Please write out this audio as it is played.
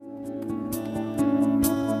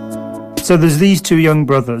So there's these two young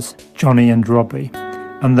brothers, Johnny and Robbie,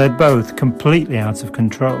 and they're both completely out of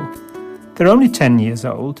control. They're only 10 years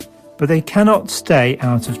old, but they cannot stay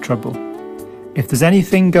out of trouble. If there's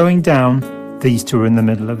anything going down, these two are in the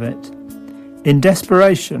middle of it. In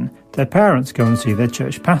desperation, their parents go and see their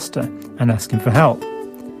church pastor and ask him for help.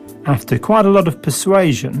 After quite a lot of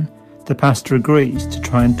persuasion, the pastor agrees to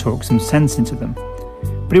try and talk some sense into them.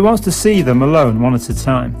 But he wants to see them alone one at a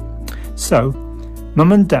time. So,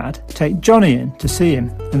 Mum and Dad take Johnny in to see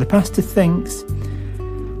him, and the pastor thinks,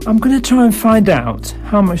 I'm going to try and find out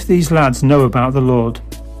how much these lads know about the Lord.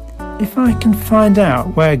 If I can find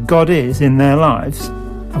out where God is in their lives,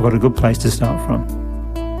 I've got a good place to start from.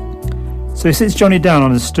 So he sits Johnny down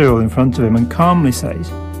on a stool in front of him and calmly says,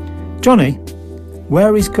 Johnny,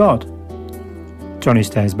 where is God? Johnny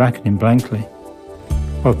stares back at him blankly.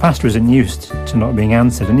 Well, the pastor isn't used to not being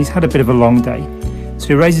answered, and he's had a bit of a long day, so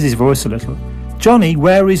he raises his voice a little. Johnny,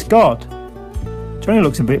 where is God? Johnny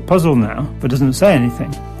looks a bit puzzled now, but doesn't say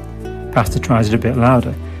anything. Pastor tries it a bit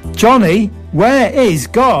louder. Johnny, where is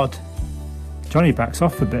God? Johnny backs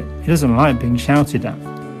off a bit. He doesn't like being shouted at,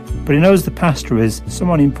 but he knows the pastor is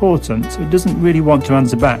someone important, so he doesn't really want to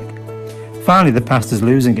answer back. Finally, the pastor's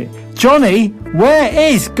losing it. Johnny, where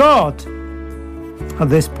is God? At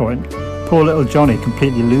this point, poor little Johnny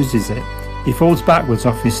completely loses it. He falls backwards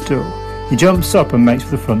off his stool. He jumps up and makes for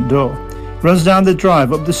the front door. Runs down the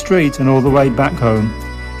drive, up the street and all the way back home.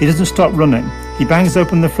 He doesn't stop running. He bangs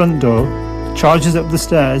open the front door, charges up the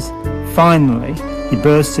stairs. Finally, he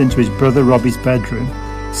bursts into his brother Robbie's bedroom,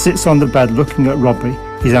 sits on the bed looking at Robbie,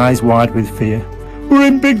 his eyes wide with fear. We're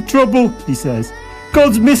in big trouble, he says.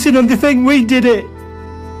 God's missing and they think we did it.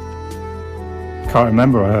 Can't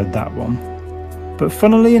remember I heard that one. But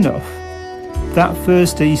funnily enough, that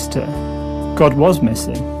first Easter, God was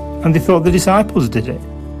missing, and they thought the disciples did it.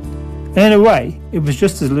 And in a way, it was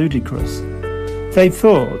just as ludicrous. They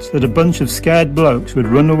thought that a bunch of scared blokes would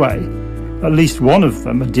run away. At least one of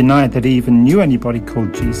them had denied that he even knew anybody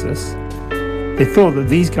called Jesus. They thought that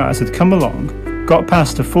these guys had come along, got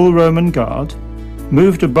past a full Roman guard,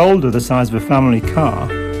 moved a boulder the size of a family car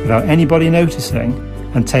without anybody noticing,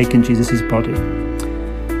 and taken Jesus' body.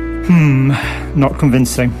 Not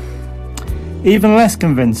convincing. Even less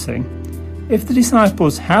convincing, if the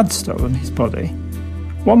disciples had stolen his body,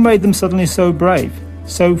 what made them suddenly so brave,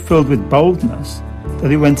 so filled with boldness, that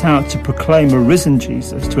they went out to proclaim a risen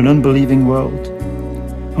Jesus to an unbelieving world?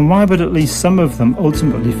 And why would at least some of them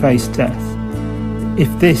ultimately face death,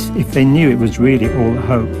 if they knew it was really all a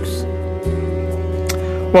hoax?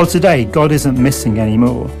 Well, today, God isn't missing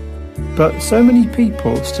anymore, but so many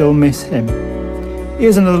people still miss him.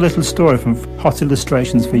 Here's another little story from Hot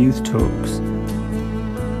Illustrations for Youth Talks.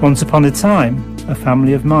 Once upon a time, a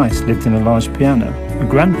family of mice lived in a large piano, a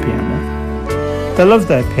grand piano. They loved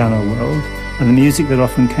their piano world and the music that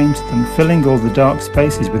often came to them, filling all the dark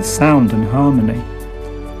spaces with sound and harmony.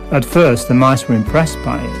 At first, the mice were impressed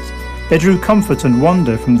by it. They drew comfort and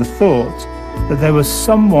wonder from the thought that there was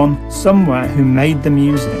someone somewhere who made the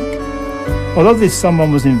music. Although this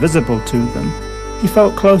someone was invisible to them, he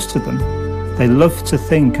felt close to them. They loved to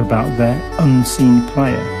think about their unseen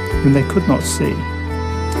player, whom they could not see.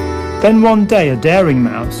 Then one day a daring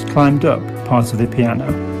mouse climbed up part of the piano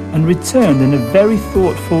and returned in a very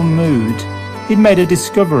thoughtful mood. He'd made a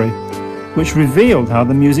discovery which revealed how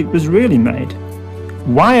the music was really made.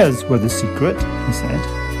 Wires were the secret, he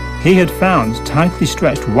said. He had found tightly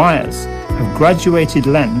stretched wires of graduated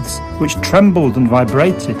lengths which trembled and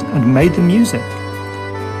vibrated and made the music.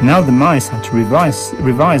 Now the mice had to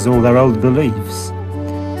revise all their old beliefs.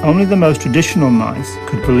 Only the most traditional mice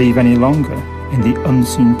could believe any longer in the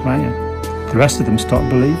unseen player. The rest of them stopped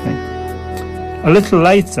believing. A little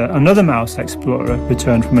later, another mouse explorer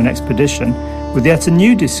returned from an expedition with yet a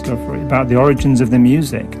new discovery about the origins of the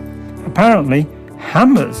music. Apparently,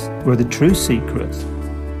 hammers were the true secret.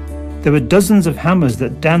 There were dozens of hammers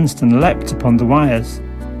that danced and leapt upon the wires.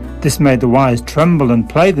 This made the wires tremble and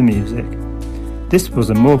play the music. This was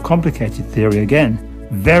a more complicated theory again,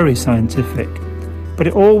 very scientific, but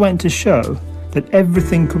it all went to show that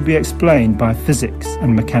everything could be explained by physics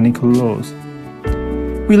and mechanical laws.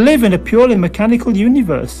 We live in a purely mechanical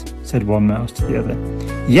universe, said one mouse to the other.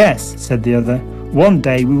 Yes, said the other, one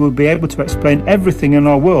day we will be able to explain everything in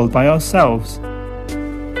our world by ourselves.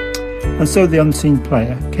 And so the unseen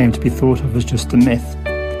player came to be thought of as just a myth,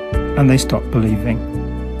 and they stopped believing.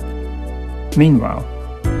 Meanwhile,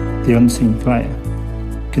 the unseen player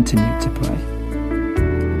continued to play.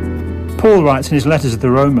 Paul writes in his letters to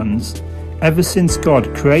the Romans, ever since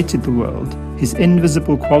God created the world, his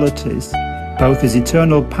invisible qualities, both his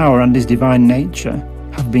eternal power and his divine nature,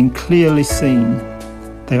 have been clearly seen.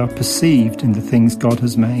 they are perceived in the things God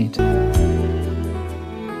has made.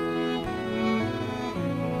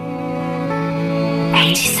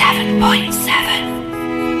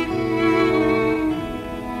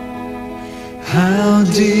 How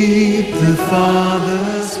deep the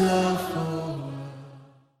Father's love.